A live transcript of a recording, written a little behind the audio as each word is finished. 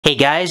Hey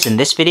guys, in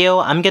this video,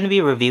 I'm going to be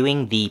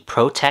reviewing the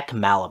Pro-Tech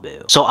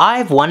Malibu. So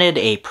I've wanted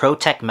a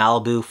Pro-Tech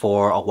Malibu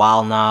for a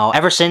while now.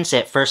 Ever since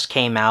it first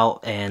came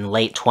out in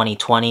late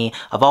 2020,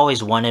 I've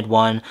always wanted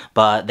one,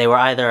 but they were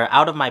either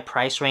out of my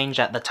price range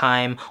at the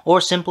time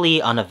or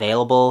simply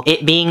unavailable.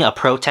 It being a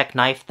Pro-Tech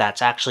knife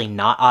that's actually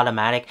not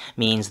automatic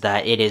means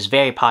that it is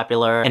very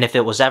popular, and if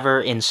it was ever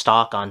in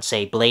stock on,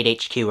 say,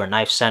 Blade HQ or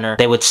Knife Center,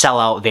 they would sell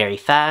out very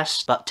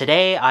fast. But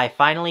today, I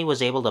finally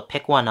was able to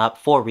pick one up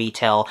for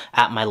retail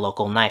at my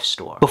local knife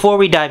store. Before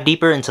we dive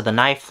deeper into the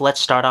knife,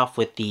 let's start off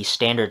with the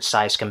standard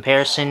size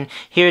comparison.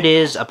 Here it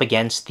is up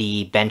against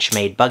the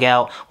Benchmade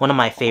Bugout, one of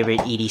my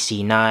favorite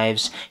EDC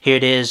knives. Here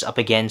it is up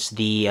against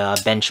the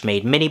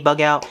Benchmade Mini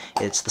Bugout.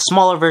 It's the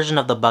smaller version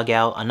of the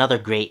Bugout, another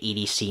great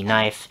EDC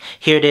knife.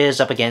 Here it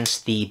is up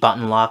against the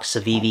button lock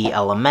Civivi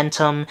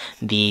Elementum,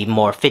 the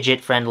more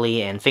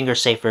fidget-friendly and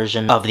finger-safe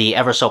version of the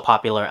ever so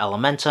popular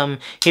Elementum.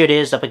 Here it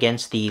is up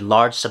against the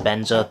large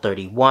Sebenza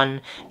 31,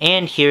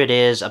 and here it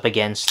is up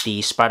against the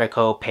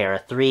Spyderco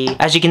Para 3.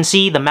 As you can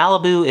see, the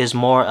Malibu is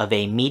more of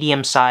a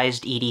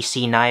medium-sized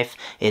EDC knife.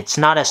 It's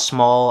not as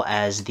small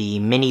as the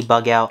Mini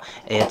Bugout.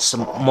 It's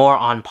more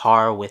on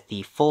par with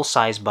the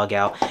full-size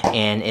Bugout,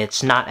 and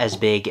it's not as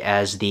big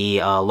as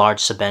the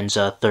large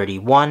Sebenza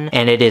 31,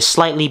 and it is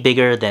slightly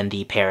bigger than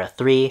the Para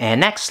 3.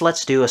 And next,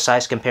 let's do a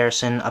size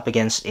comparison up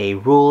against a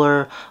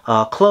ruler.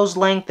 Closed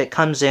length, it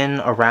comes in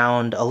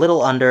around a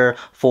little under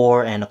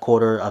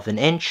 4¼ of an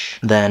inch.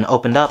 Then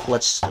opened up,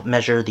 let's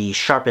measure the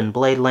sharpened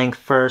blade length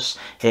first.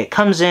 It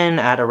comes in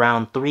at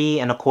around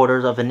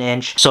 3¼ of an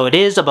inch, so it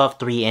is above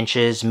 3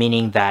 inches,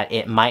 meaning that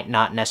it might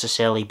not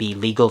necessarily be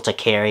legal to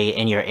carry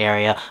in your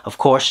area. Of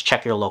course,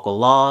 check your local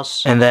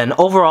laws. And then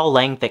overall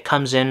length, it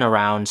comes in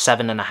around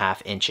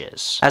 7½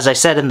 inches. As I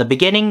said in the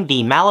beginning,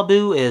 the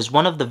Malibu is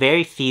one of the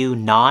very few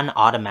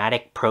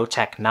non-automatic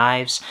Pro-Tech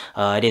knives.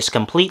 It is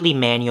completely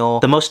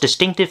manual. The most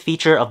distinctive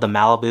feature of the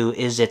Malibu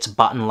is its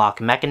button lock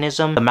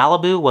mechanism. The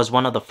Malibu was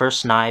one of the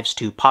first knives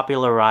to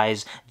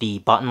popularize the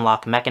button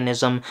lock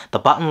mechanism. The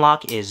button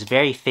lock is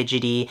very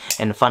fidgety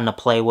and fun to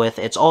play with.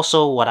 It's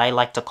also what I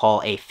like to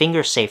call a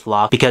finger-safe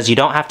lock because you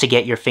don't have to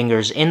get your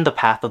fingers in the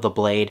path of the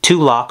blade to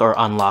lock or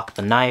unlock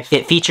the knife.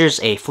 It features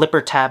a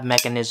flipper tab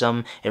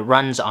mechanism. It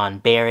runs on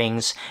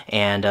bearings,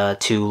 and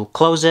to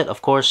close it,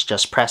 of course,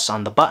 just press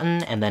on the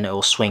button and then it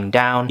will swing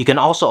down. You can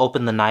also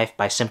open the knife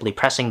by simply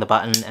pressing the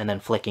button and then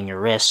flicking your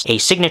wrist, a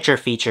signature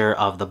feature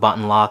of the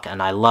button lock,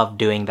 and I love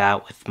doing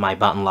that with my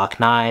button lock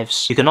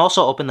knives. You can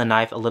also open the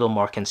knife a little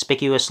more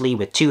conspicuously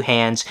with 2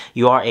 hands.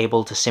 You are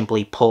able to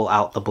simply pull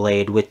out the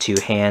blade with 2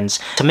 hands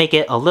to make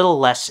it a little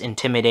less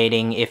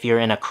intimidating if you're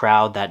in a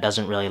crowd that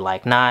doesn't really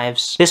like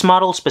knives. This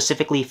model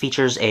specifically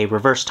features a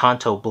reverse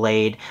tanto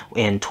blade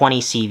in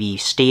 20CV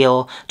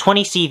steel.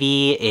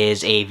 20CV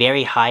is a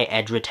very high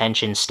edge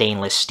retention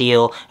stainless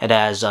steel. It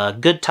has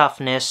good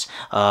toughness,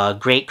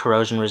 great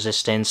corrosion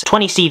resistance.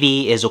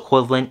 20CV is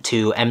equivalent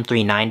to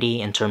M390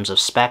 in terms of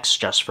specs,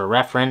 just for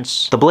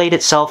reference. The blade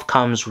itself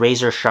comes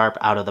razor sharp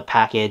out of the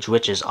package,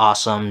 which is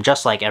awesome,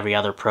 just like every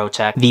other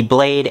Pro-Tech. The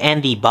blade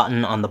and the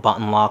button on the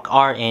button lock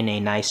are in a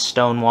nice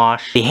stone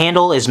wash. The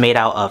handle is made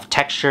out of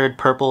textured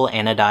purple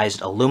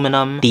anodized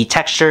aluminum. The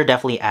texture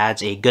definitely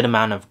adds a good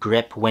amount of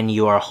grip when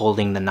you are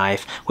holding the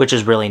knife, which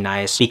is really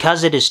nice.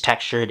 Because it is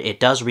textured, it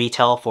does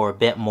retail for a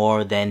bit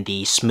more than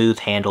the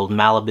smooth-handled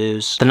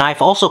Malibus. The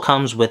knife also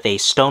comes with a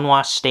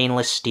stonewash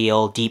stainless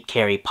steel deep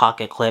carry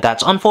pocket clip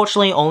that's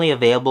unfortunately only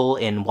available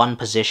in one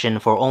position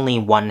for only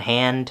one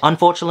hand.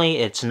 Unfortunately,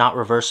 it's not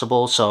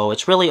reversible, so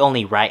it's really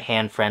only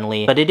right-hand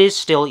friendly, but it is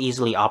still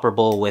easily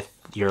operable with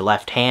your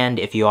left hand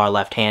if you are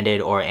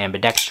left-handed or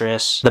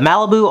ambidextrous. The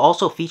Malibu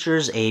also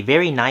features a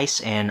very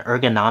nice and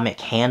ergonomic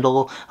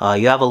handle.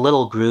 You have a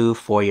little groove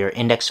for your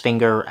index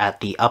finger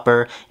at the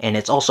upper, and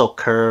it's also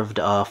curved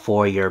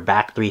for your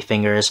back 3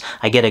 fingers.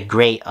 I get a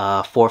great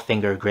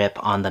 4-finger grip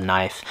on the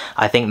knife.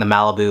 I think the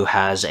Malibu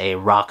has a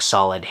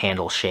rock-solid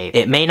handle shape.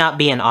 It may not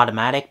be an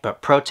automatic,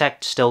 but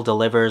Pro-Tech still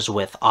delivers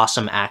with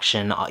awesome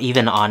action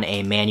even on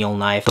a manual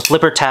knife. The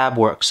flipper tab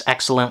works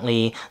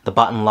excellently. The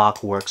button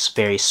lock works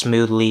very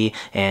smoothly,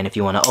 and if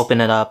you want to open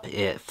it up,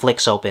 it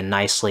flicks open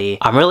nicely.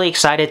 I'm really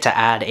excited to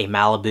add a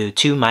Malibu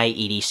to my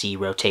EDC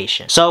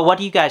rotation. So what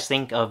do you guys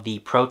think of the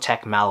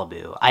Pro-Tech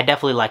Malibu? I'd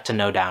definitely like to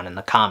know down in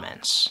the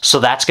comments.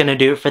 So that's gonna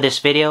do it for this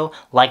video.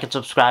 Like and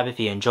subscribe if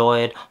you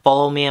enjoyed.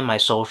 Follow me on my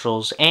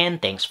socials,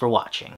 and thanks for watching.